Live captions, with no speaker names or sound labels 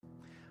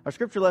Our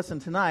scripture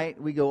lesson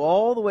tonight, we go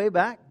all the way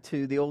back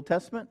to the Old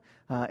Testament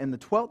in the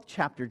 12th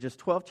chapter, just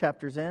 12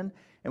 chapters in,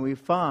 and we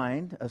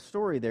find a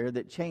story there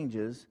that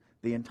changes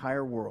the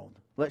entire world.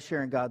 Let's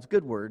share in God's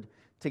good word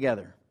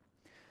together.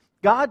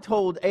 God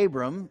told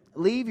Abram,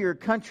 "Leave your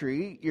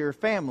country, your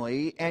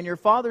family, and your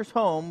father's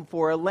home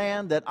for a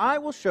land that I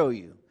will show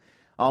you.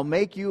 I'll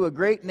make you a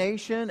great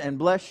nation and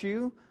bless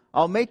you.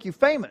 I'll make you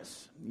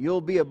famous.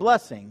 You'll be a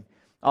blessing.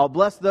 I'll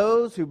bless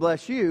those who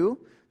bless you.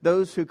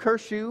 Those who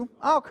curse you,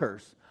 I'll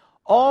curse.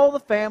 All the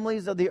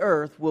families of the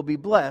earth will be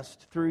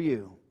blessed through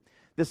you."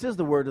 This is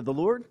the word of the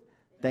Lord.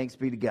 Thanks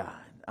be to God.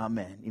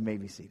 Amen. You may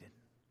be seated.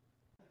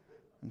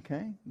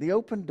 Okay, the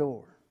open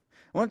door.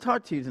 I want to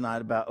talk to you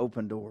tonight about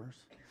open doors.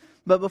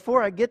 But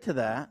before I get to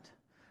that,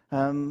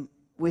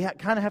 we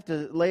kind of have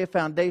to lay a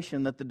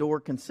foundation that the door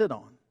can sit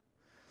on.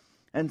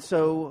 And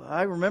so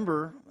I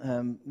remember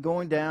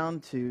going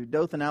down to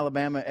Dothan,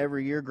 Alabama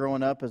every year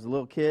growing up as a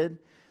little kid.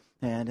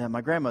 And my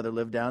grandmother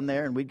lived down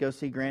there, and we'd go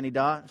see Granny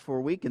Dot for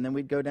a week, and then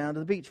we'd go down to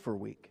the beach for a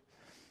week.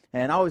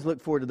 And I always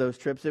looked forward to those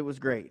trips. It was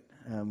great.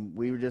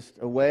 We were just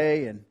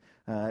away, and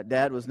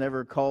Dad was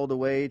never called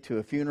away to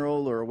a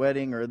funeral or a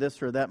wedding or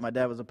this or that. My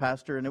dad was a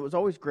pastor, and it was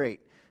always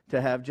great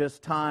to have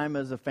just time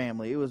as a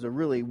family. It was a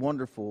really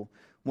wonderful,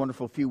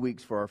 wonderful few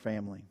weeks for our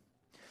family.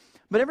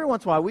 But every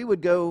once in a while, we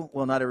would go,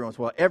 well, not every once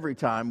in a while, every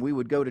time we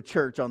would go to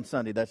church on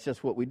Sunday. That's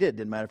just what we did.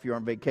 Didn't matter if you were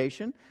on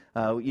vacation.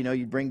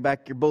 You'd bring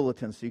back your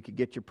bulletin so you could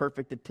get your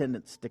perfect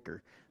attendance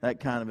sticker, that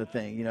kind of a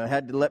thing.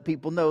 Had to let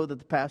people know that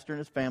the pastor and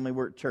his family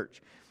were at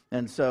church.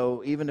 And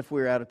so even if we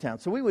were out of town.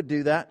 So we would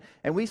do that.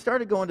 And we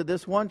started going to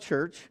this one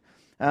church.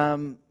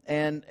 And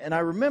I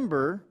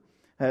remember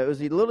it was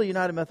the Little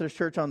United Methodist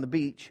Church on the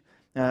beach.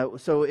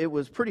 So it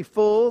was pretty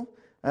full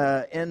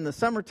in the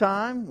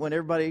summertime when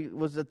everybody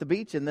was at the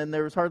beach, and then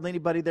there was hardly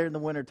anybody there in the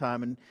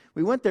wintertime. And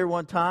we went there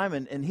one time,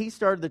 and he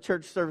started the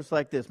church service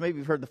like this. Maybe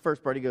you've heard the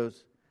first part. He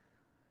goes,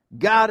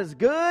 "God is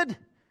good."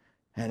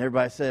 And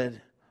everybody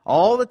said,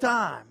 "All the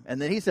time."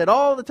 And then he said,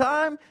 "All the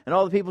time." And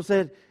all the people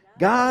said,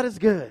 "God is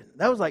good."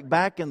 That was like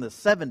back in the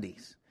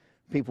 70s.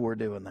 People were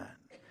doing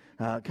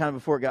that, kind of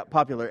before it got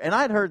popular. And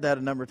I'd heard that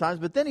a number of times,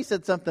 but then he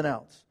said something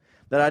else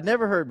that I'd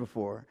never heard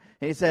before.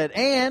 And he said,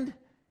 "And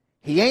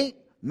he ain't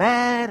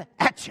mad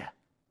at you."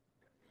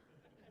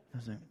 I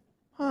said,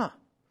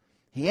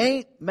 he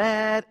ain't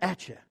mad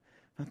at you.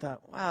 I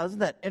thought, wow, isn't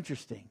that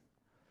interesting?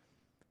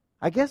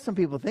 I guess some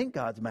people think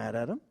God's mad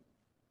at them,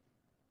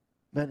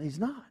 but He's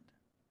not.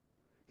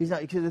 He's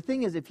not. Because the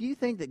thing is, if you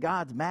think that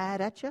God's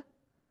mad at you,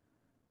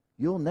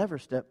 you'll never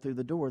step through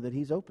the door that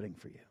He's opening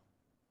for you.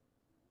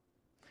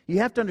 You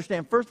have to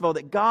understand, first of all,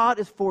 that God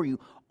is for you,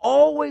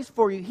 always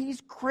for you. He's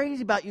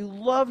crazy about you,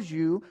 loves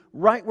you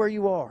right where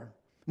you are.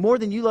 More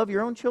than you love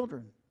your own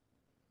children.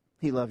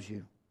 He loves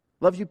you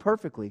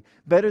perfectly.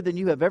 Better than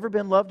you have ever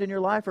been loved in your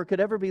life or could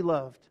ever be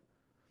loved.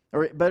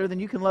 Or better than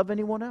you can love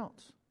anyone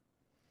else.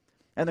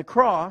 And the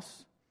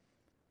cross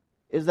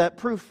is that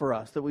proof for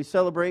us that we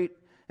celebrate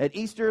at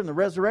Easter and the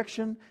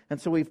resurrection.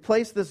 And so we've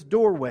placed this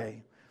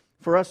doorway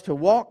for us to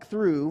walk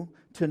through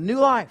to new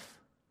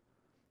life.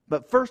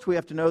 But first we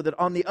have to know that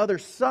on the other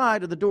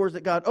side of the doors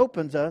that God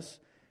opens us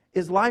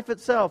is life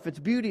itself, its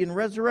beauty and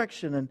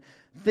resurrection and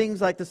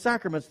things like the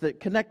sacraments that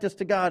connect us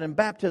to God and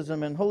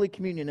baptism and Holy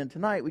Communion. And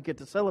tonight we get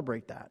to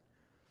celebrate that.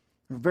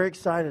 We're very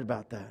excited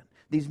about that.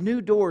 These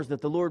new doors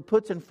that the Lord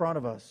puts in front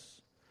of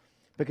us.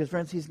 Because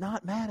friends, He's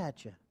not mad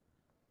at you.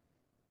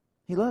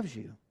 He loves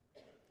you.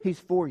 He's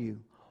for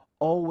you.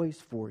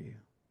 Always for you.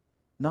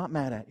 Not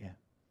mad at you.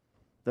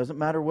 Doesn't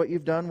matter what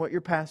you've done, what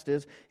your past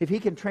is. If He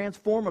can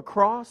transform a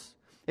cross,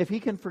 if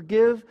He can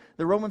forgive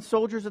the Roman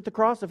soldiers at the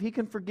cross, if He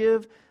can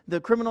forgive the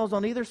criminals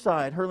on either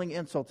side hurling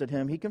insults at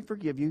Him, He can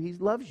forgive you. He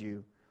loves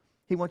you.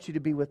 He wants you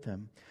to be with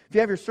Him. If you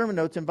have your sermon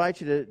notes, I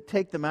invite you to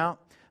take them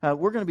out.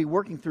 We're going to be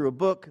working through a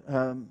book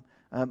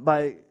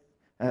by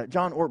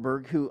John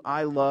Ortberg, who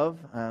I love.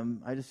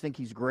 I just think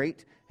he's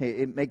great.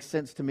 It makes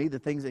sense to me, the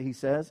things that he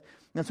says.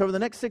 And so over the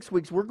next 6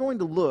 weeks, we're going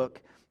to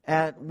look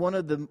at one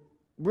of the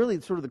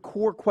really sort of the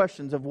core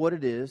questions of what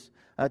it is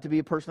to be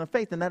a person of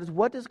faith. And that is,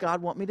 what does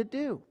God want me to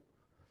do?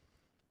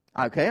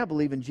 Okay, I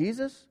believe in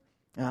Jesus.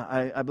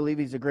 I believe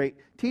He's a great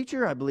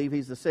teacher. I believe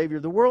He's the Savior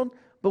of the world.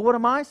 But what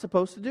am I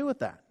supposed to do with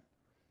that?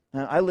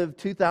 I lived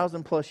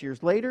 2,000 plus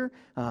years later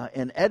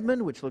in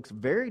Edmond, which looks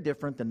very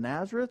different than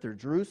Nazareth or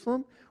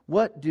Jerusalem.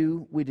 What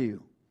do we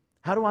do?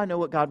 How do I know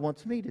what God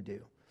wants me to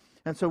do?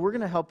 And so we're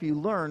going to help you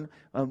learn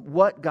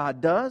what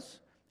God does,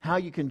 how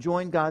you can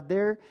join God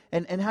there,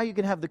 and how you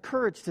can have the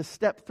courage to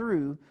step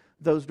through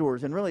those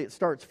doors. And really it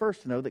starts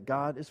first to know that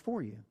God is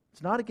for you.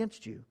 It's not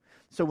against you.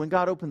 So when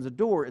God opens a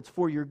door, it's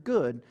for your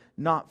good,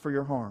 not for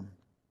your harm.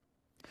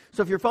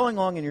 So if you're following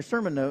along in your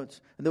sermon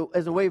notes,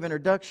 as a way of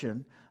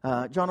introduction,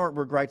 John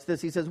Ortberg writes this.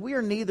 He says, "We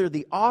are neither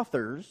the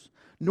authors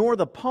nor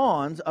the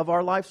pawns of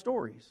our life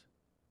stories."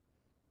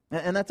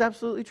 And that's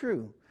absolutely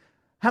true.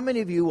 How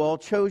many of you all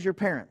chose your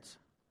parents?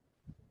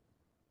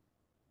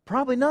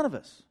 Probably none of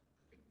us.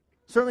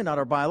 Certainly not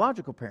our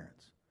biological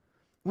parents.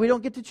 We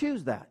don't get to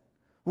choose that.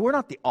 We're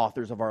not the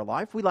authors of our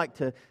life. We like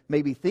to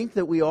maybe think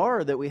that we are,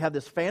 or that we have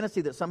this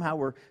fantasy that somehow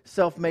we're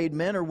self-made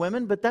men or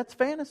women, but that's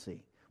fantasy.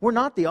 We're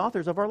not the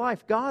authors of our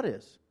life. God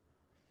is.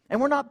 And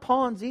we're not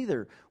pawns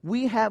either.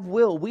 We have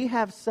will. We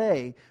have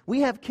say.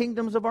 We have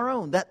kingdoms of our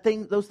own.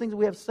 Those things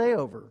we have say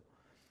over.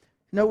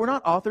 No, we're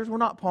not authors. We're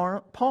not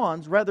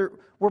pawns. Rather,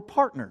 we're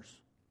partners.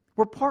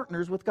 We're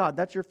partners with God.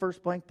 That's your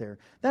first blank there.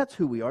 That's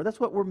who we are. That's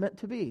what we're meant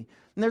to be.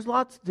 And there's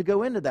lots to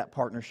go into that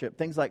partnership.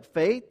 Things like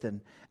faith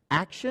and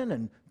action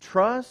and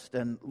trust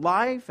and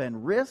life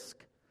and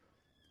risk.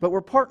 But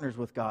we're partners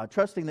with God,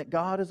 trusting that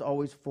God is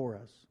always for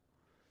us.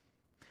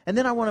 And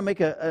then I want to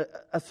make a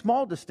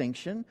small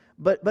distinction,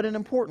 but an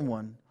important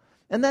one.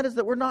 And that is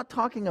that we're not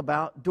talking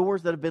about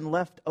doors that have been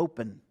left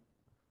open.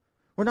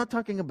 We're not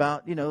talking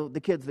about,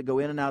 the kids that go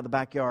in and out of the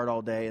backyard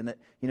all day and that,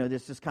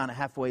 this is kind of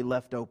halfway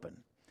left open.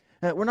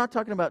 We're not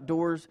talking about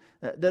doors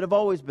that have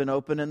always been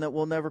open and that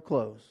will never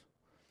close.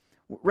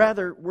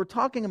 Rather, we're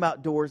talking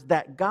about doors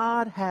that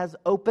God has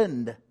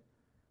opened,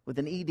 with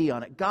an ED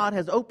on it. God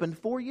has opened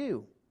for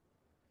you.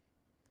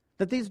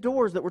 That these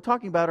doors that we're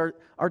talking about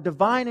are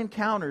divine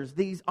encounters,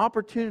 these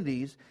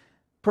opportunities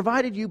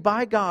provided you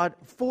by God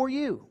for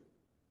you,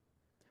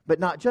 but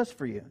not just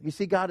for you. You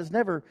see, God is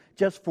never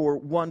just for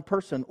one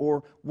person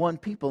or one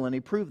people, and He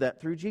proved that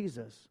through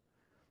Jesus.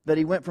 That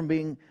He went from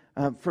being,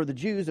 for the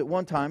Jews at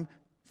one time,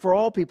 for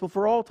all people,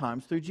 for all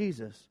times, through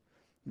Jesus.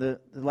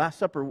 The Last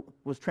Supper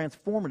was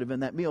transformative in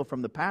that meal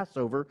from the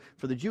Passover,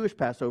 for the Jewish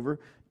Passover,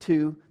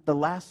 to the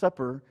Last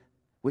Supper,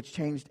 which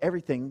changed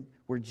everything,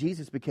 where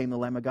Jesus became the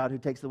Lamb of God who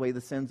takes away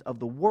the sins of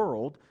the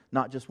world,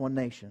 not just one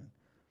nation.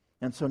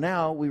 And so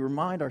now we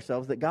remind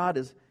ourselves that God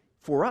is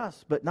for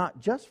us, but not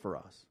just for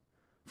us,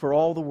 for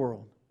all the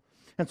world.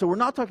 And so we're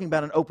not talking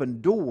about an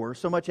open door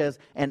so much as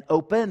an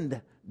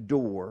opened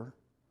door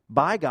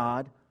by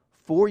God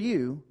for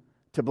you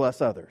to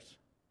bless others.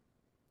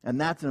 And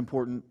that's an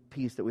important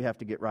piece that we have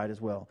to get right as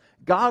well.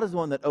 God is the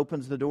one that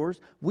opens the doors.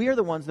 We are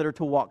the ones that are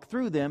to walk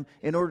through them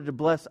in order to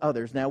bless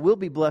others. Now, we'll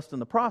be blessed in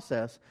the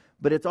process,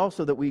 but it's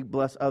also that we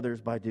bless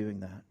others by doing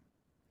that.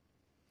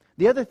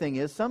 The other thing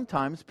is,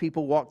 sometimes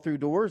people walk through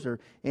doors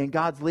and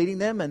God's leading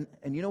them, and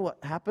you know what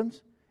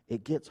happens?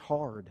 It gets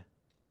hard.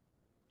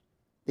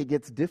 It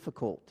gets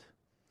difficult.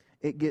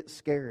 It gets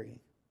scary.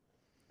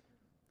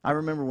 I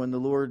remember when the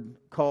Lord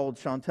called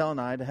Chantel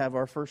and I to have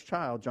our first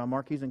child. John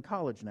Mark, he's in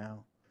college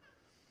now.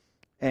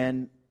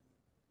 And,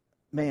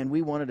 man,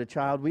 we wanted a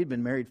child. We'd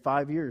been married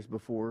 5 years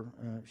before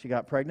she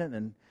got pregnant,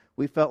 and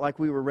we felt like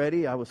we were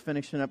ready. I was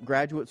finishing up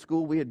graduate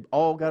school. We had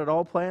all got it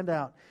all planned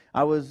out.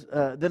 I was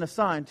then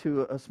assigned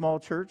to a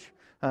small church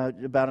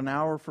about an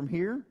hour from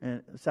here,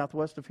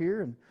 southwest of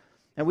here,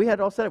 and we had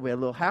it all set up. We had a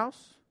little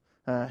house,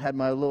 had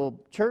my little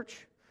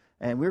church,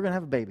 and we were going to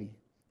have a baby.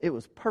 It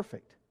was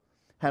perfect.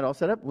 Had it all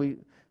set up.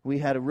 We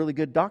had a really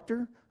good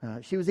doctor.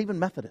 She was even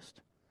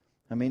Methodist.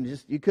 I mean,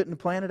 just you couldn't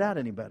plan it out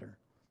any better.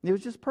 It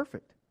was just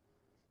perfect.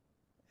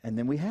 And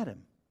then we had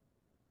him.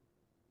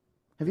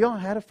 Have you all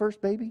had a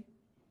first baby?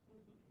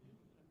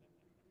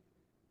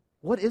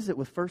 What is it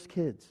with first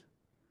kids?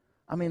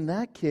 I mean,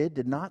 that kid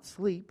did not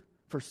sleep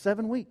for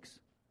 7 weeks.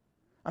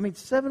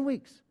 7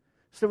 weeks.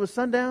 So it was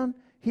sundown.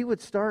 He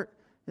would start,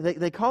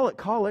 they call it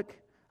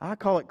colic. I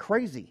call it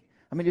crazy.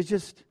 It's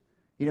just,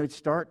 he'd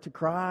start to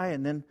cry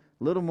and then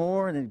a little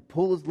more and then he'd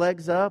pull his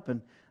legs up.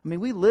 And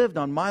we lived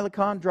on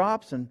Mylicon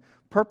drops and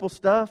purple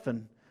stuff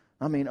and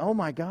oh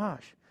my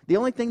gosh. The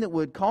only thing that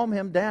would calm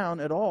him down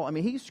at all,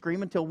 he's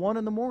screaming till 1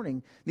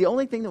 a.m. The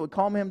only thing that would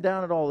calm him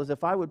down at all is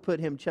if I would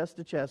put him chest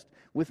to chest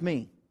with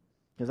me.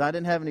 Because I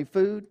didn't have any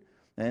food,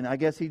 and I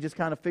guess he just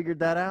kind of figured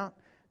that out.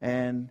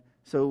 And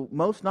so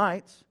most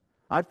nights,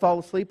 I'd fall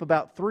asleep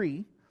about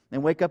 3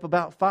 and wake up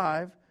about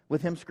 5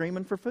 with him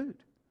screaming for food.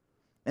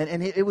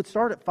 And it would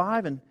start at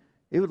 5 and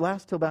it would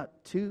last till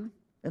about 2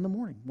 in the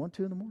morning, 1,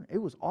 2 in the morning. It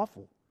was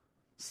awful.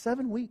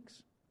 7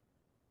 weeks.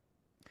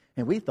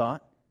 And we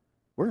thought,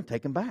 we're going to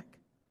take him back.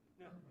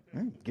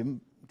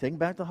 Take him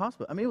back to the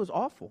hospital. It was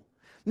awful.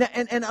 Now,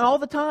 and all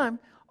the time,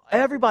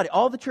 everybody,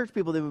 all the church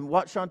people that would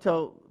watch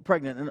Chantel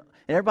pregnant, and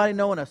everybody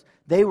knowing us,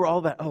 they were all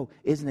about, oh,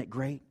 isn't it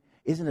great?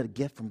 Isn't it a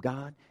gift from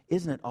God?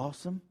 Isn't it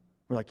awesome?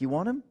 We're like, you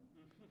want him?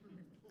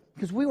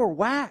 Because we were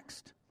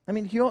waxed.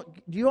 Do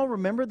you all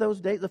remember those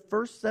days, the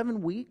first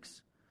 7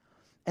 weeks?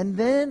 And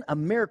then a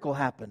miracle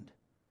happened.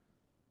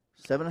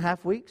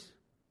 7.5 weeks.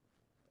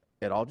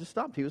 It all just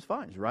stopped. He was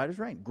fine. He's right as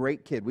rain.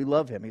 Great kid. We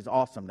love him. He's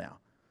awesome now.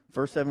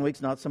 First 7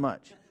 weeks, not so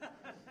much.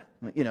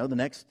 The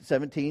next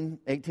 17,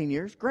 18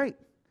 years, great.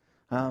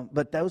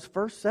 But those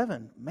first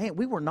 7, man,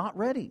 we were not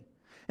ready.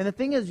 And the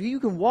thing is,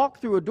 you can walk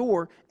through a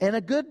door, and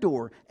a good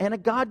door, and a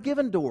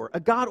God-given door, a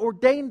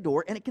God-ordained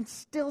door, and it can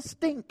still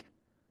stink.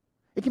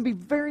 It can be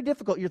very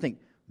difficult. You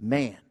think,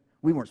 man,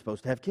 we weren't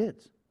supposed to have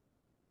kids.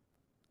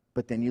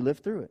 But then you live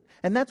through it.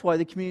 And that's why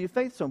the community of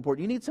faith is so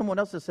important. You need someone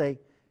else to say,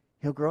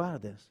 he'll grow out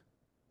of this.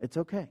 It's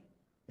okay.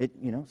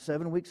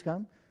 7 weeks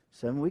come,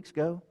 7 weeks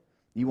go.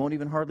 You won't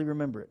even hardly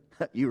remember it.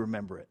 You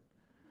remember it.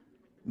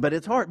 But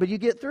it's hard. But you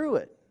get through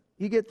it.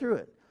 You get through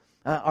it.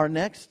 Our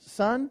next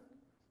son,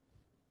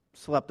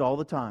 slept all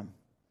the time.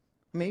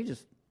 I mean, he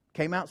just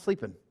came out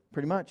sleeping,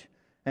 pretty much.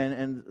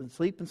 And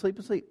sleep and sleep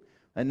and sleep.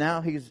 And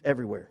now he's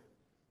everywhere.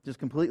 Just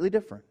completely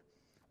different.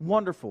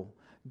 Wonderful.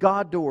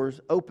 God doors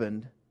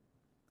opened,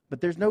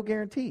 but there's no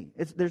guarantee.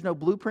 There's no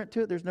blueprint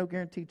to it. There's no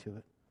guarantee to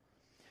it.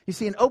 You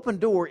see, an open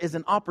door is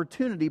an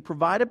opportunity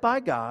provided by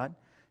God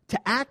to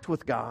act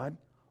with God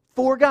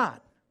for God.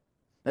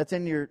 That's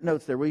in your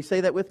notes there. Will you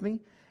say that with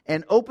me?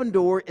 An open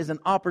door is an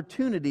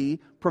opportunity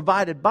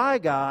provided by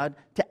God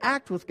to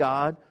act with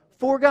God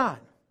for God.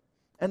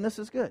 And this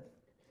is good.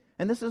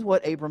 And this is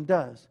what Abram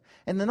does.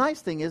 And the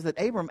nice thing is that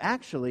Abram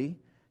actually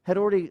had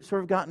already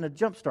sort of gotten a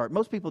jump start.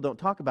 Most people don't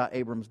talk about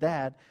Abram's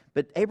dad,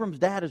 but Abram's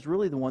dad is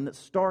really the one that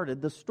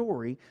started the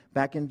story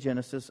back in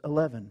Genesis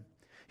 11.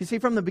 You see,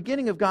 from the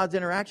beginning of God's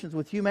interactions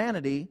with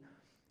humanity,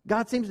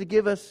 God seems to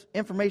give us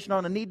information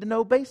on a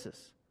need-to-know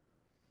basis.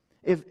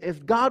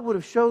 If God would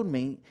have showed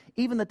me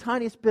even the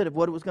tiniest bit of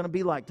what it was going to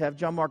be like to have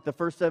John Mark the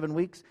first 7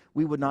 weeks,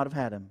 we would not have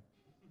had him.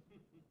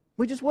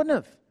 We just wouldn't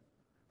have.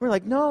 We're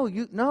like, no.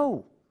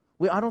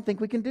 I don't think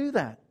we can do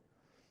that.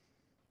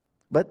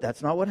 But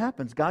that's not what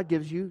happens. God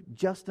gives you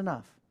just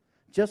enough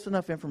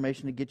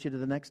information to get you to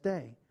the next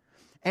day.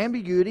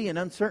 Ambiguity and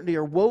uncertainty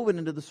are woven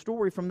into the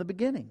story from the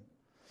beginning.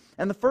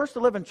 And the first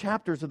 11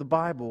 chapters of the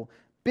Bible,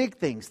 big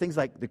things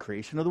like the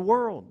creation of the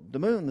world, the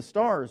moon, the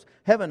stars,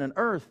 heaven and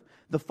earth,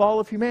 the fall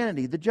of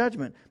humanity, the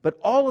judgment. But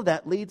all of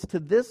that leads to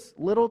this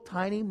little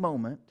tiny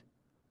moment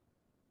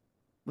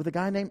with a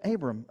guy named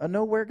Abram, a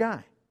nowhere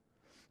guy.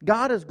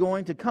 God is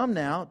going to come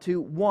now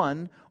to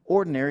one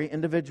ordinary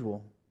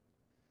individual.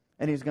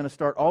 And He's going to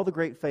start all the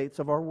great faiths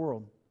of our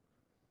world.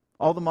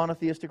 All the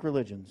monotheistic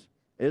religions.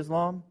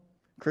 Islam,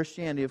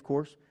 Christianity, of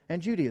course,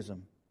 and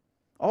Judaism.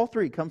 All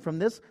three come from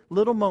this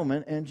little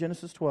moment in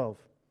Genesis 12.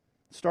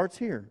 It starts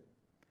here.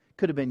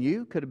 Could have been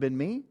you, could have been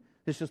me.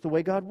 It's just the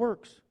way God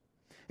works.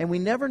 And we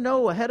never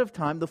know ahead of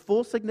time the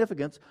full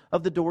significance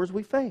of the doors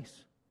we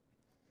face.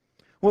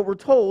 What we're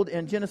told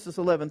in Genesis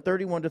 11,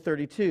 31 to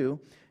 32,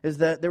 is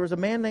that there was a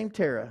man named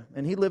Terah,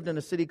 and he lived in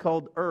a city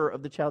called Ur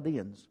of the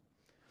Chaldeans.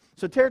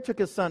 So Terah took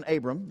his son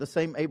Abram, the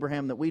same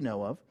Abraham that we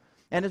know of,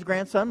 and his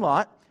grandson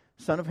Lot,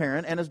 son of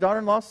Haran, and his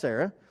daughter-in-law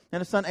Sarah,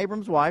 and his son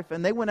Abram's wife,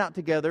 and they went out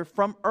together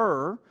from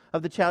Ur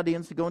of the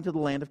Chaldeans to go into the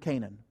land of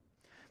Canaan.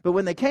 But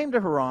when they came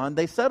to Haran,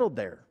 they settled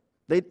there.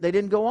 They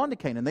didn't go on to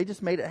Canaan. They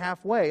just made it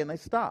halfway, and they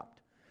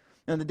stopped.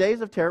 And the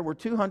days of Terah were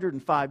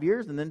 205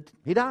 years, and then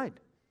he died.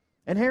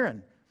 And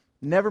Haran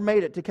never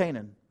made it to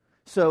Canaan.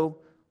 So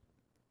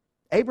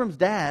Abram's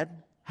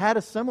dad had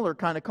a similar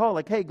kind of call,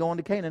 like, hey, go on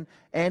to Canaan.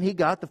 And he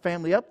got the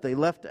family up. They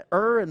left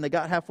Ur, and they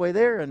got halfway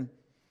there, and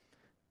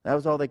that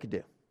was all they could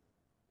do.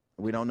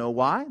 We don't know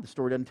why. The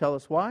story doesn't tell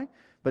us why.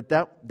 But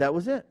that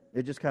was it.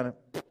 It just kind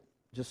of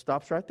just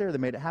stops right there. They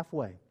made it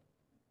halfway.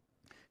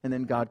 And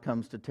then God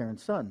comes to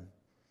Terah's son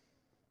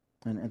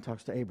and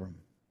talks to Abram.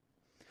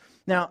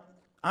 Now,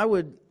 I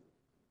would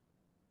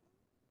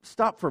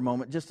stop for a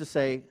moment just to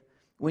say,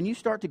 when you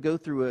start to go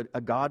through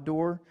a God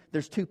door,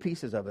 there's two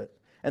pieces of it.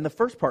 And the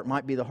first part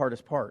might be the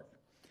hardest part.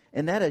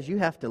 And that is you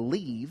have to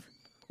leave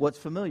what's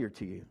familiar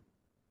to you.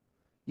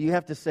 You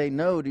have to say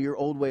no to your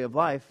old way of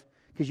life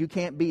because you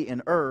can't be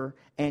in Ur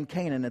and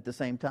Canaan at the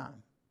same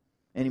time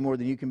any more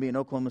than you can be in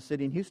Oklahoma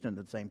City and Houston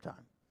at the same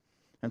time.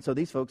 And so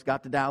these folks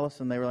got to Dallas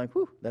and they were like,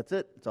 whew, that's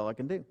it. That's all I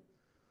can do.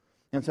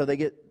 And so they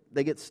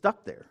get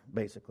stuck there,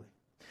 basically.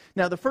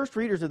 Now, the first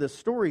readers of this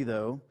story,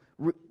 though,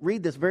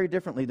 read this very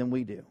differently than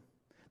we do.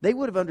 They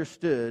would have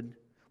understood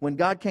when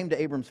God came to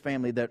Abram's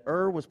family that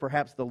Ur was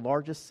perhaps the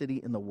largest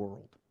city in the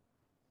world.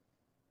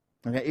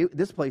 Okay,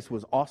 this place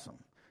was awesome.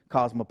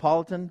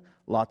 Cosmopolitan,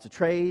 lots of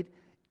trade.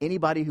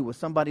 Anybody who was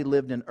somebody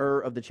lived in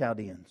Ur of the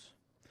Chaldeans.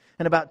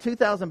 And about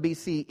 2000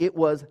 BC, it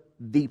was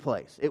the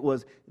place. It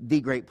was the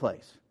great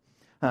place.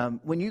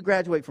 When you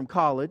graduate from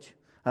college,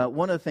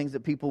 one of the things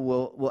that people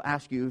will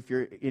ask you if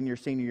you're in your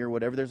senior year or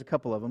whatever, there's a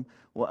couple of them.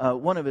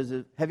 One of it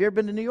is, have you ever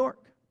been to New York?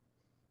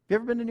 Have you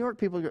ever been to New York?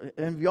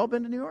 Have you all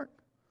been to New York?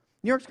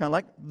 New York's kind of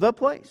like the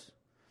place,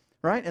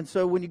 right? And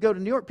so when you go to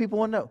New York, people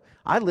want to know.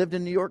 I lived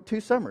in New York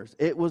 2 summers.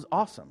 It was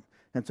awesome.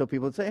 And so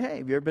people would say, hey,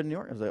 have you ever been to New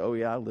York? I was like, oh,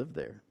 yeah, I lived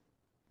there.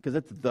 Because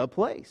it's the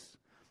place.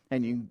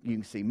 And you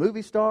can see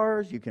movie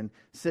stars. You can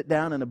sit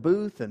down in a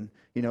booth and,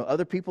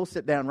 other people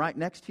sit down right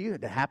next to you.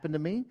 It happened to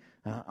me.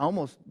 I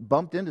almost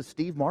bumped into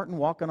Steve Martin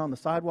walking on the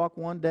sidewalk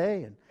one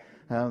day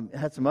and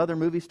had some other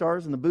movie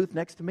stars in the booth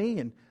next to me.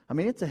 And,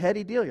 it's a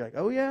heady deal. You're like,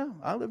 oh, yeah,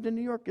 I lived in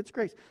New York. It's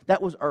great.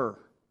 That was Ur.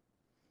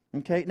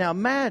 Okay, now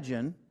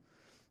imagine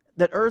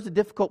that Ur is a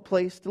difficult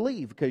place to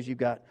leave because you've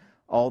got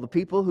all the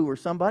people who are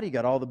somebody. You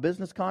got all the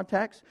business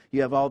contacts.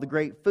 You have all the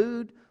great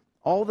food.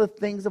 All the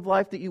things of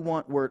life that you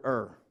want were at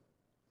Ur.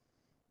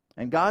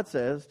 And God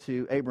says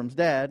to Abram's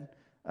dad,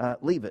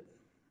 leave it.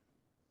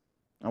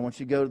 I want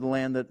you to go to the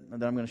land that I'm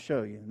going to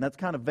show you. And that's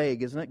kind of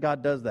vague, isn't it?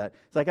 God does that.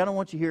 It's like, I don't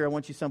want you here. I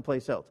want you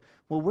someplace else.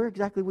 Well, where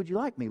exactly would you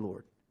like me,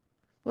 Lord?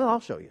 Well,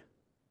 I'll show you.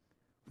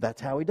 That's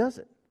how He does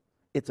it.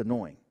 It's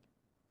annoying.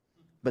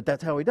 But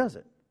that's how He does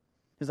it.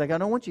 He's like, I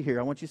don't want you here.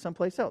 I want you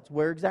someplace else.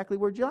 Where exactly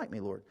would you like me,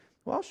 Lord?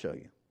 Well, I'll show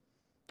you.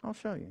 I'll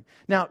show you.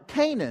 Now,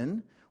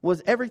 Canaan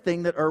was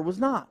everything that Ur was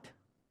not.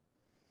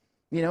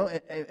 You know,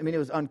 I mean, it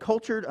was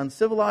uncultured,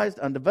 uncivilized,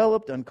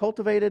 undeveloped,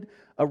 uncultivated,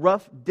 a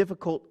rough,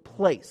 difficult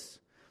place.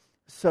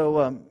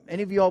 So,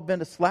 any of you all been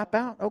to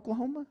Slapout,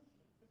 Oklahoma?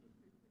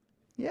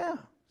 Yeah,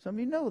 some of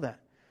you know that.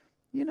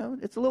 You know,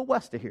 it's a little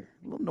west of here,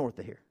 a little north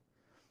of here.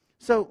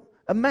 So,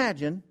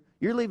 imagine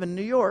you're leaving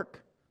New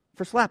York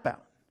for Slapout.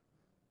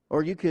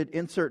 Or you could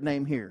insert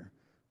name here.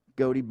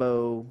 Goaty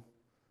Bow,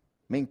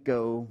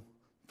 Minko,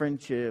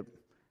 Friendship,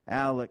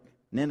 Alec,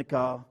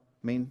 Ninnekah,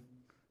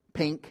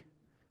 Pink.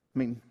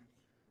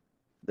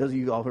 Those of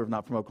you all who are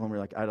not from Oklahoma are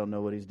like, I don't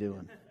know what he's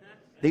doing.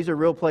 These are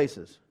real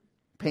places.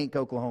 Pink,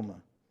 Oklahoma.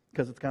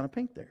 Because it's kind of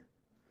pink there.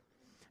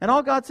 And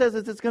all God says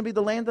is it's going to be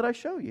the land that I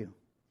show you.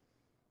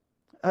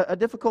 A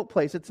difficult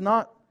place. It's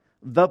not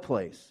the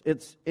place.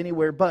 It's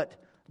anywhere but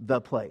the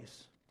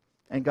place.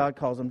 And God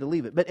calls them to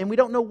leave it. And we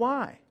don't know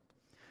why.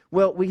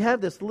 Well, we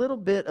have this little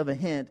bit of a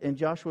hint in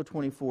Joshua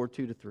 24,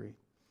 2-3.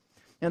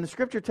 And the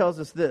scripture tells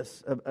us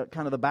this,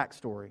 kind of the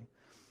backstory.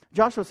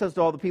 Joshua says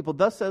to all the people,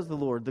 "Thus says the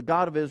Lord, the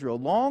God of Israel,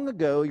 long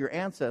ago your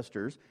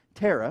ancestors,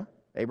 Terah,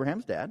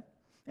 Abraham's dad,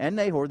 and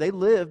Nahor, they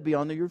lived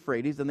beyond the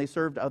Euphrates and they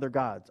served other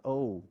gods."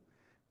 Oh,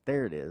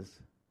 there it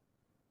is.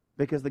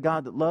 Because the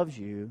God that loves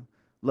you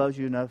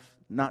enough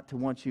not to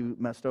want you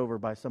messed over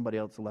by somebody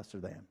else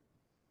lesser than.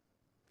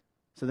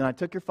 "So then I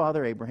took your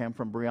father Abraham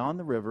from beyond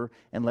the river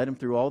and led him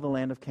through all the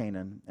land of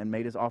Canaan and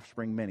made his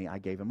offspring many. I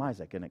gave him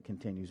Isaac." And it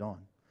continues on.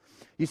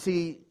 You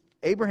see,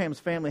 Abraham's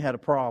family had a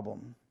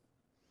problem.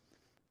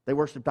 They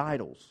worshipped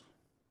idols.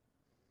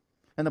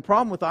 And the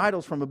problem with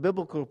idols from a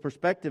biblical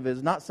perspective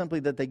is not simply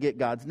that they get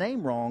God's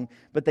name wrong,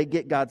 but they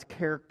get God's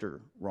character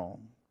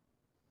wrong.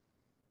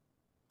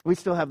 We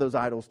still have those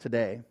idols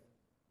today.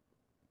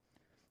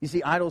 You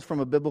see, idols from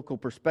a biblical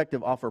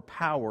perspective offer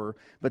power,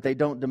 but they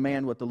don't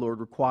demand what the Lord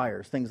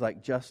requires. Things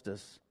like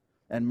justice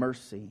and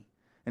mercy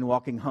and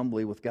walking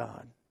humbly with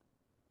God.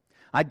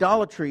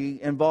 Idolatry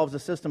involves a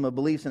system of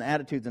beliefs and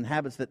attitudes and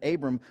habits that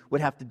Abram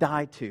would have to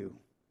die to,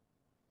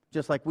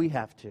 just like we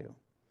have to.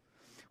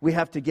 We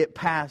have to get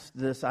past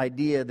this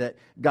idea that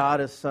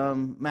God is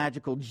some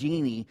magical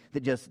genie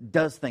that just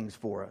does things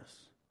for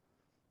us.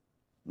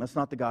 That's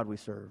not the God we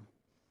serve.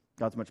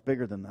 God's much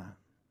bigger than that.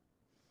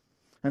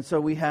 And so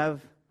we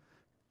have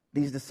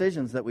these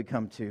decisions that we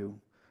come to.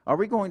 Are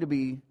we going to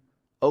be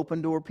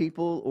open door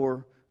people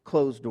or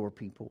closed door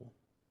people?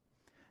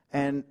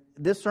 And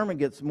this sermon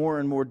gets more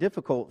and more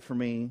difficult for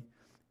me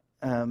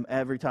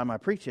every time I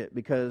preach it,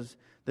 because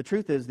the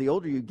truth is, the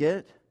older you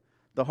get,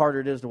 the harder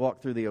it is to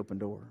walk through the open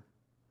door.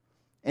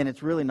 And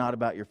it's really not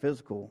about your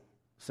physical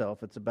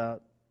self. It's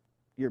about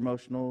your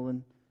emotional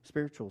and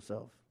spiritual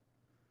self.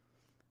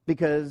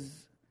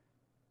 Because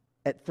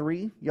at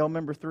 3, y'all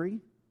remember 3?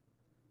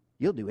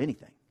 You'll do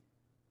anything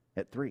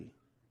at 3.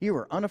 You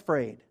are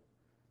unafraid.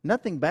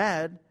 Nothing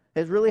bad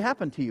has really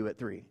happened to you at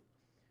 3.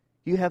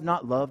 You have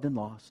not loved and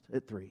lost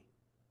at 3.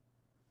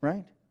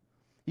 Right?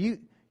 You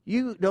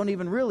don't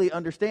even really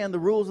understand the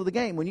rules of the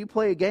game. When you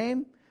play a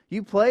game,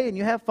 you play and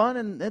you have fun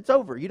and it's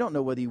over. You don't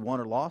know whether you won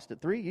or lost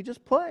at 3. You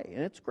just play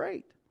and it's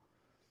great.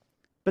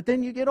 But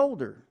then you get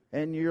older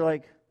and you're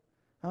like,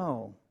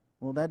 oh,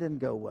 well, that didn't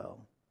go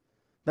well.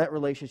 That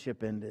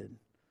relationship ended.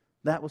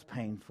 That was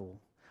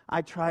painful.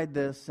 I tried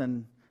this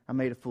and I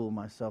made a fool of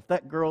myself.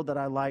 That girl that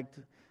I liked,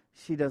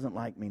 she doesn't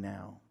like me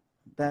now.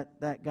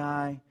 That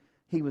guy,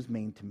 he was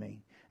mean to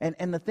me.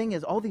 And the thing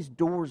is, all these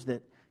doors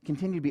that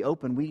continue to be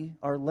open, we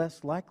are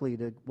less likely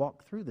to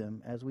walk through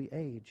them as we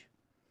age.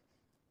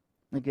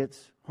 It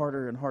gets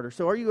harder and harder.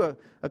 So are you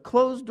a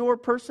closed door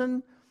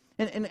person?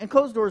 And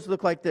closed doors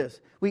look like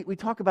this. We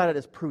talk about it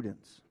as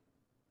prudence.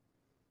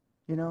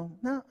 No,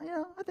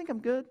 I think I'm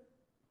good.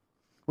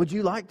 Would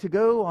you like to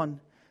go on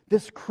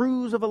this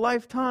cruise of a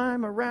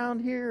lifetime around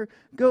here,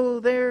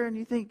 go there, and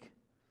you think,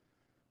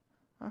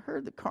 I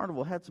heard the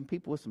Carnival had some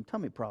people with some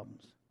tummy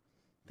problems.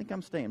 I think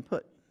I'm staying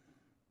put.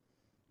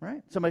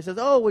 Right? Somebody says,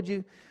 oh, would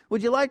you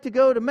like to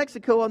go to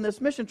Mexico on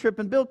this mission trip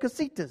and build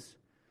casitas?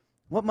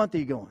 What month are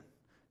you going?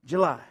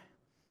 July.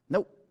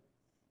 Nope.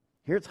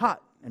 Here it's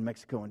hot in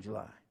Mexico in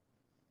July.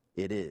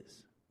 It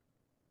is.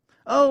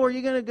 Oh, are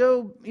you going to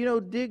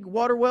go, dig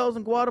water wells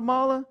in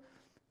Guatemala?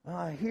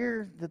 I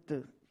hear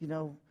that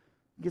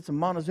get some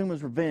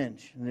Montezuma's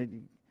revenge and they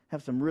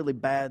have some really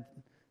bad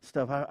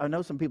stuff. I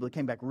know some people that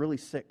came back really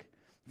sick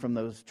from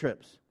those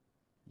trips.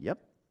 Yep,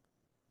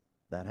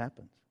 that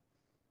happens.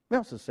 We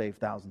also save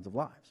thousands of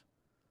lives.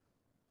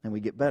 And we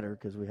get better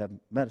because we have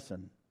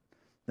medicine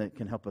that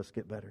can help us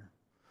get better.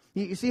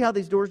 You see how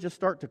these doors just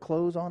start to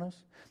close on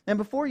us? And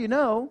before you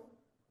know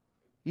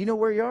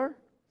where you are?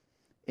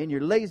 In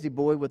your lazy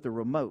boy with the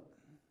remote.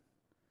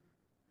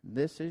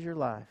 This is your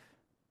life,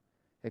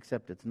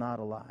 except it's not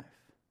a life.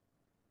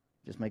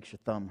 It just makes your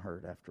thumb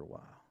hurt after a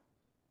while.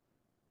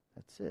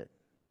 That's it.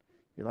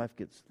 Your life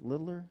gets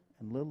littler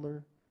and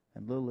littler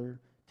and littler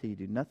till you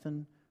do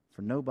nothing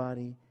for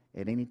nobody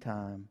at any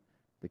time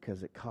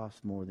because it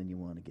costs more than you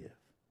want to give.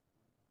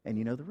 And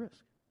you know the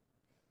risk.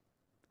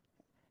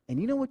 And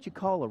you know what you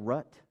call a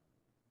rut?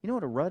 You know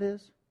what a rut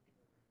is?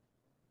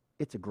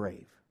 It's a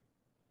grave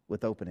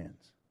with open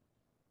ends.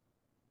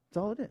 That's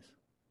all it is.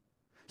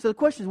 So the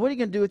question is, what are you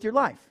going to do with your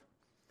life?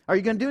 Are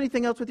you going to do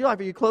anything else with your life?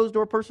 Are you a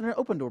closed-door person or an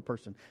open-door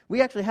person?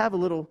 We actually have a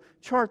little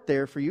chart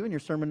there for you in your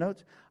sermon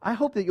notes. I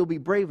hope that you'll be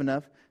brave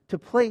enough to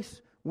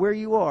place where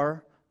you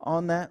are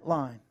on that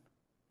line.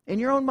 In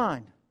your own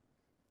mind.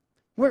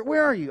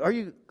 Where are you? Are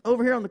you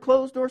over here on the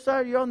closed-door side, or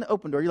are you on the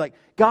open door? You're like,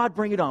 God,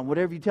 bring it on.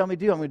 Whatever you tell me to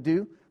do, I'm going to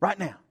do right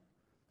now.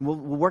 We'll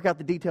work out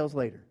the details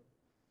later.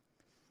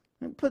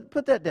 And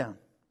put that down.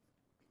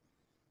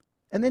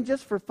 And then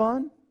just for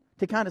fun,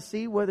 to kind of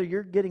see whether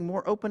you're getting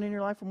more open in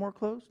your life or more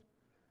closed,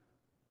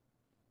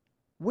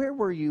 where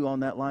were you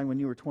on that line when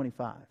you were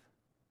 25?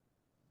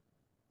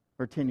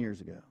 Or 10 years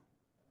ago?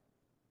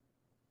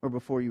 Or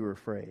before you were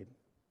afraid?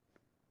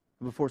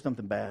 Or before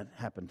something bad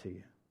happened to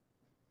you?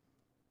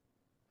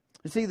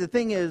 You see, the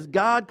thing is,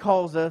 God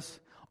calls us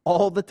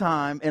all the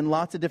time in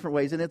lots of different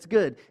ways, and it's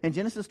good. In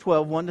Genesis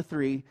 12,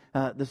 1-3,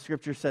 the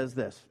scripture says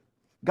this.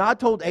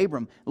 God told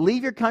Abram,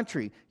 leave your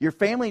country, your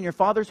family, and your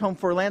father's home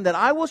for a land that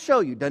I will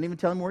show you. Doesn't even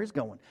tell him where he's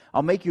going.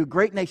 I'll make you a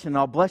great nation, and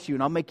I'll bless you,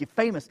 and I'll make you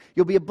famous.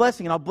 You'll be a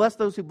blessing, and I'll bless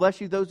those who bless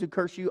you, those who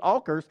curse you,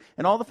 I'll curse,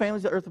 and all the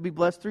families of the earth will be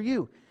blessed through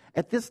you.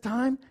 At this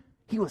time,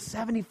 he was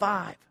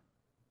 75.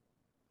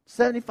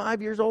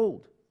 75 years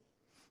old.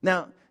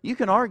 Now, you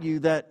can argue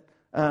that,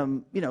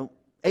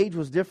 age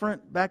was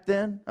different back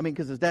then. I mean,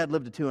 because his dad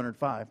lived to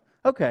 205.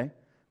 Okay.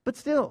 But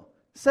still,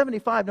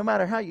 75, no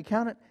matter how you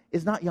count it,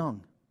 is not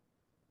young.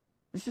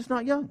 It's just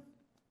not young.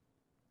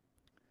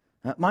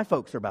 My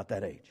folks are about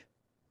that age.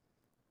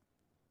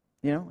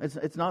 You know,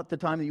 it's not the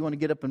time that you want to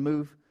get up and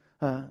move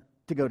to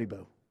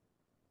Godibo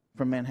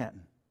from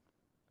Manhattan.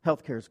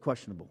 Healthcare is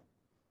questionable.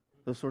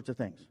 Those sorts of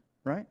things,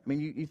 right? I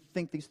mean, you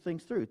think these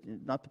things through.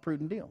 Not the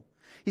prudent deal.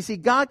 You see,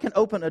 God can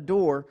open a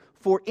door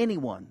for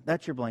anyone.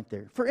 That's your blank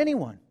there. For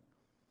anyone.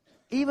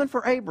 Even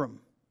for Abram,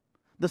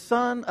 the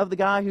son of the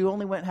guy who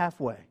only went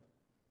halfway.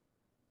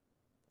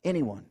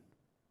 Anyone.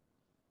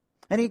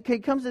 And he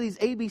comes to these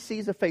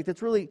ABCs of faith.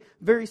 It's really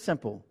very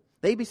simple.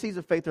 The ABCs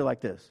of faith are like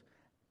this.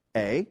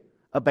 A,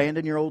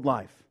 abandon your old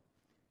life.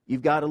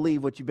 You've got to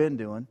leave what you've been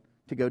doing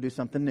to go do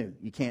something new.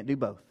 You can't do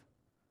both.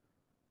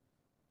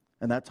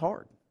 And that's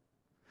hard.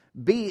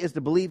 B is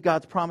to believe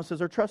God's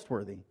promises are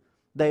trustworthy.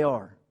 They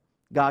are.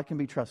 God can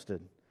be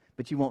trusted.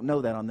 But you won't know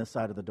that on this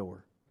side of the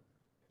door.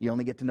 You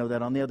only get to know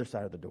that on the other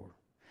side of the door.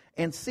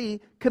 And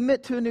C,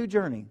 commit to a new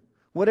journey,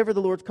 whatever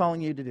the Lord's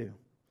calling you to do.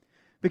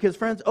 Because,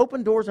 friends,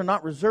 open doors are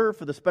not reserved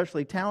for the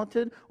specially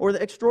talented or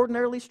the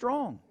extraordinarily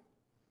strong.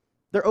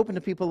 They're open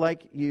to people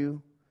like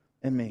you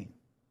and me.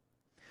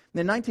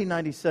 In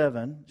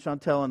 1997,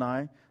 Chantel and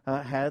I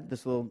had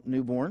this little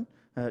newborn,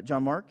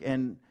 John Mark,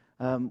 and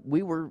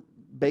we were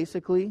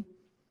basically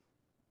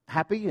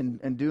happy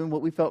and doing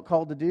what we felt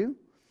called to do.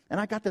 And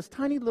I got this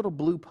tiny little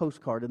blue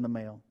postcard in the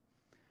mail.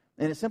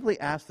 And it simply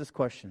asked this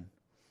question.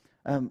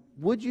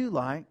 Would you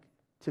like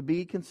to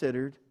be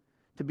considered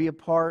to be a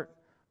part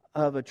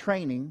of a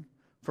training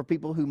for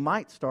people who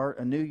might start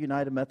a new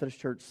United Methodist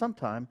Church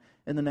sometime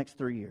in the next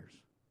 3 years?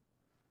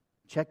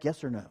 Check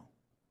yes or no.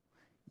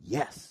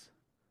 Yes.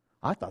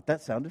 I thought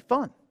that sounded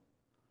fun.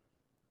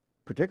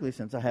 Particularly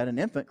since I had an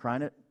infant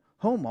crying at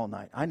home all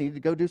night. I needed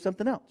to go do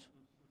something else.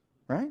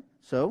 Right?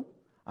 So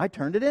I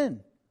turned it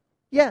in.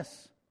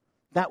 Yes.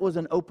 That was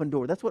an open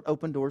door. That's what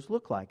open doors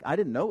look like. I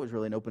didn't know it was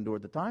really an open door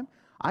at the time.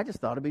 I just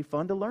thought it'd be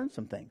fun to learn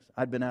some things.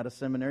 I'd been out of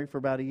seminary for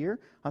about a year.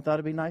 I thought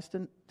it'd be nice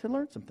to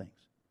learn some things.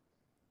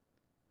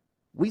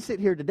 We sit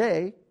here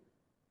today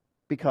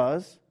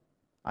because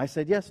I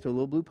said yes to a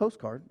little blue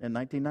postcard in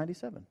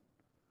 1997.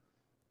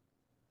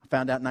 I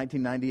found out in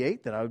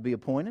 1998 that I would be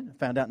appointed. I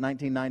found out in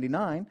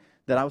 1999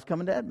 that I was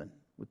coming to Edmond.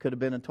 We could have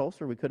been in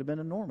Tulsa, or we could have been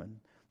in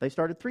Norman. They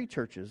started 3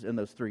 churches in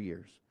those 3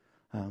 years.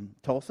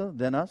 Tulsa,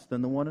 then us,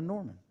 then the one in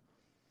Norman.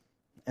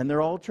 And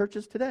they're all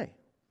churches today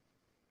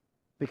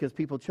because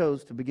people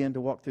chose to begin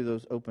to walk through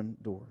those open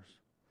doors.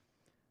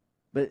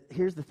 But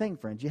here's the thing,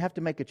 friends. You have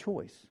to make a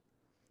choice.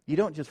 You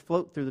don't just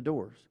float through the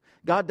doors.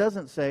 God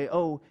doesn't say,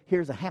 oh,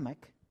 here's a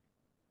hammock.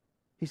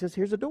 He says,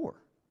 here's a door.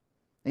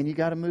 And you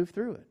got to move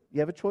through it. You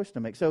have a choice to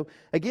make. So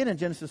again, in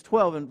Genesis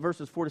 12, in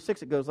verses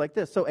 4-6, it goes like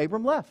this. So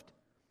Abram left.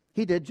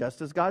 He did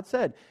just as God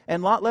said.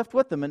 And Lot left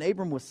with them. And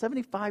Abram was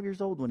 75 years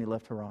old when he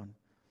left Haran.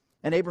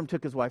 And Abram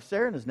took his wife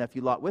Sarah and his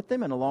nephew Lot with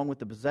him, and along with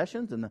the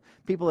possessions and the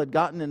people had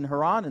gotten in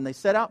Haran, and they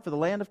set out for the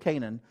land of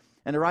Canaan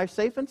and arrived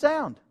safe and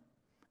sound.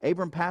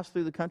 Abram passed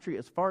through the country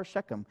as far as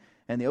Shechem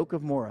and the oak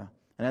of Moreh.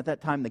 And at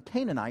that time, the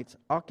Canaanites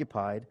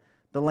occupied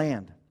the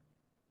land.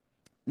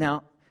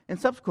 Now, in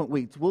subsequent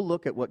weeks, we'll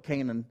look at what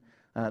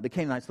the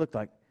Canaanites looked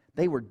like.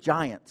 They were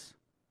giants.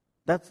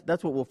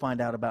 That's what we'll find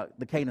out about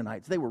the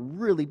Canaanites. They were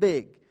really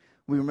big.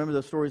 We remember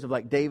those stories of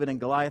like David and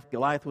Goliath.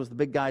 Goliath was the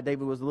big guy.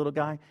 David was the little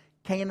guy.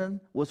 Canaan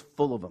was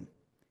full of them.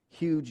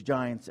 Huge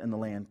giants in the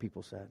land,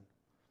 people said.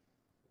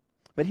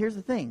 But here's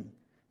the thing.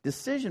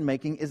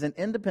 Decision-making is an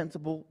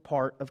indispensable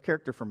part of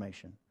character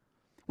formation.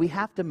 We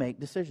have to make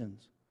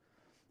decisions.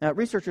 Now,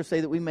 researchers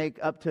say that we make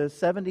up to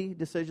 70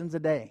 decisions a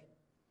day.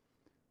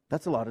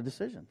 That's a lot of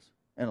decisions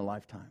in a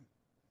lifetime.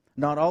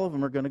 Not all of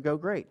them are going to go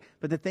great.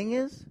 But the thing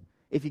is,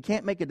 if you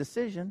can't make a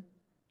decision,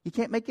 you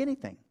can't make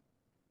anything.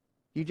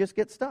 You just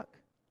get stuck.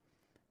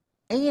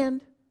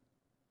 And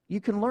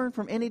you can learn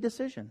from any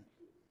decision.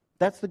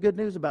 That's the good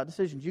news about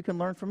decisions. You can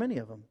learn from any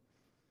of them.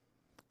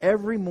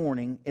 Every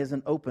morning is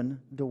an open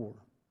door.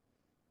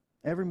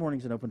 Every morning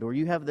is an open door.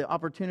 You have the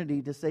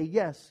opportunity to say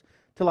yes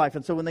to life.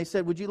 And so when they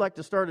said, would you like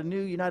to start a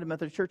new United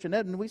Methodist Church in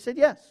Edmond? We said,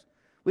 yes,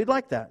 we'd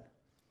like that.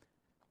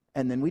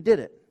 And then we did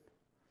it.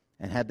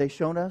 And had they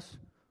shown us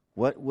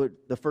what would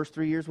the first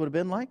 3 years would have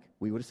been like,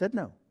 we would have said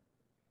no.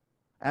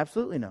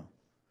 Absolutely no.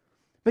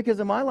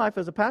 Because in my life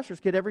as a pastor's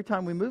kid, every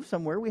time we moved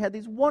somewhere, we had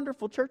these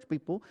wonderful church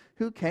people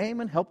who came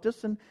and helped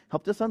us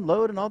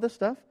unload and all this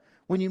stuff.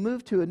 When you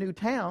move to a new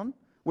town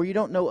where you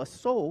don't know a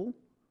soul,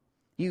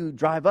 you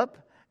drive up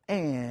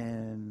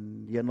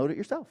and you unload it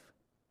yourself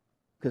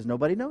because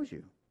nobody knows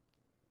you.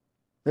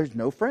 There's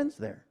no friends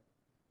there.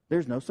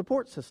 There's no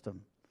support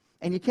system.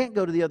 And you can't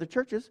go to the other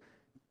churches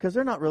because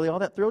they're not really all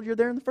that thrilled you're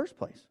there in the first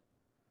place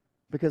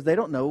because they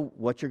don't know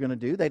what you're going to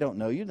do. They don't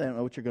know you. They don't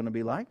know what you're going to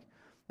be like.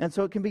 And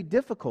so it can be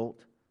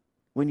difficult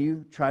when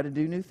you try to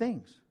do new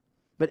things.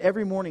 But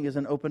every morning is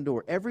an open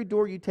door. Every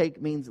door you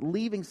take means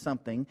leaving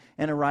something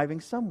and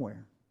arriving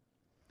somewhere.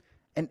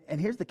 And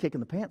here's the kick in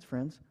the pants,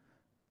 friends.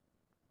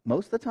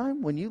 Most of the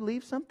time, when you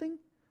leave something,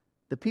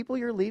 the people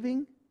you're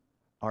leaving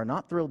are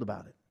not thrilled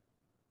about it.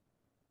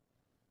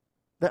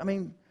 I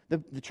mean,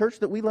 the church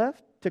that we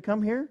left to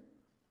come here,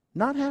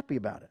 not happy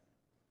about it.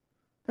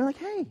 They're like,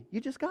 hey, you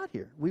just got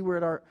here. We were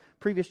at our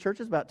previous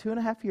churches about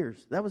 2.5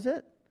 years. That was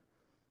it.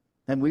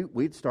 And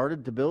we'd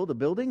started to build a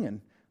building,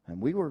 and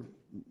we were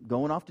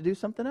going off to do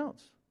something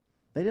else.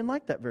 They didn't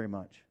like that very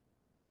much.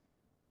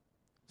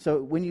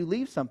 So when you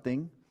leave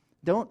something,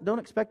 don't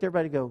expect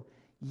everybody to go,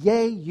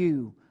 yay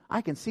you,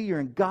 I can see you're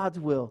in God's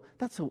will.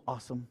 That's so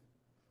awesome.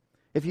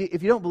 If you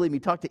don't believe me,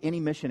 talk to any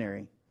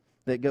missionary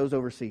that goes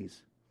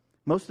overseas.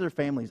 Most of their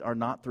families are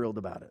not thrilled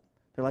about it.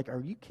 They're like,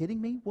 are you kidding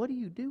me? What are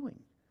you doing?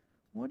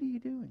 What are you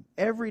doing?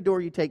 Every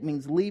door you take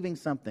means leaving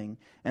something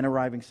and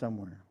arriving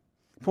somewhere.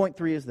 Point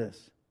 3 is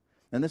this.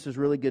 And this is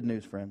really good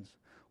news, friends.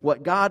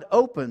 What God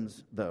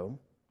opens, no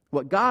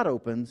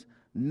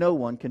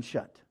one can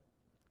shut.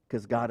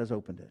 Because God has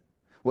opened it.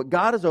 What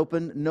God has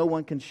opened, no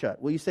one can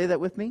shut. Will you say that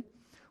with me?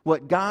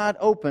 What God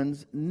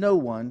opens, no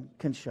one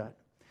can shut.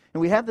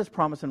 And we have this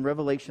promise in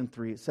Revelation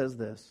 3. It says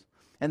this.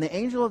 And the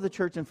angel of the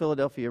church in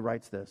Philadelphia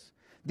writes this.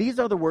 These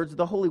are the words of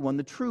the Holy One,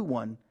 the true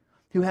one,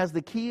 who has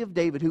the key of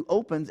David, who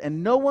opens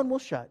and no one will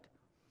shut,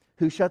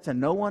 who shuts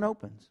and no one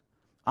opens.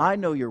 I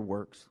know your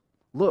works.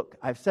 Look,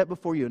 I've set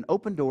before you an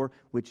open door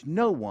which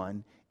no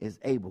one is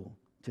able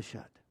to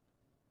shut.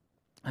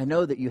 I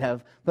know that you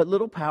have but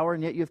little power,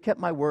 and yet you have kept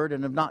my word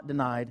and have not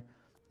denied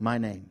my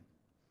name.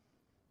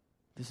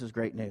 This is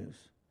great news,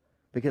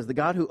 because the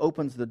God who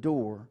opens the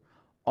door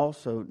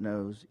also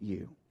knows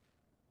you.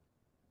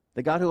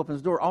 The God who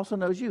opens the door also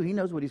knows you. He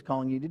knows what He's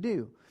calling you to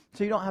do,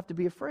 so you don't have to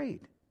be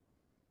afraid.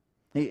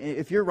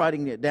 If you're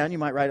writing it down, you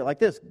might write it like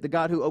this. The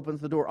God who opens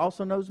the door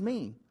also knows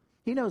me.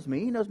 He knows me.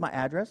 He knows my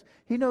address.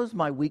 He knows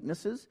my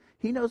weaknesses.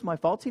 He knows my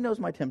faults. He knows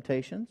my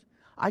temptations.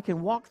 I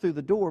can walk through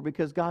the door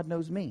because God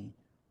knows me.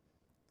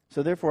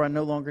 So therefore, I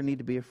no longer need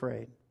to be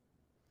afraid.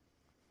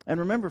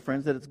 And remember,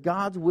 friends, that it's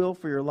God's will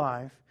for your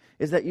life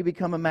is that you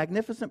become a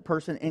magnificent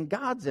person in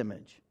God's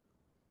image.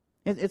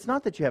 It's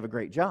not that you have a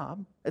great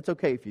job. It's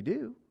okay if you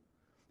do.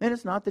 And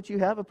it's not that you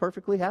have a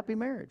perfectly happy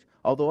marriage,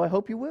 although I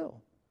hope you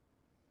will.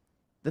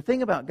 The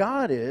thing about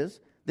God is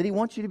that He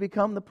wants you to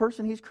become the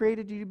person He's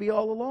created you to be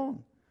all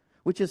along,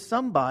 which is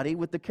somebody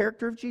with the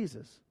character of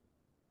Jesus.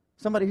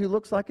 Somebody who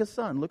looks like His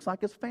Son, looks like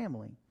His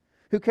family,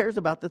 who cares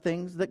about the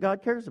things that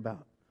God cares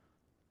about.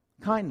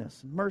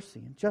 Kindness, and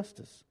mercy, and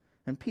justice,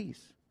 and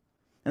peace.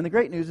 And the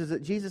great news is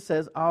that Jesus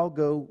says, I'll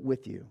go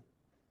with you.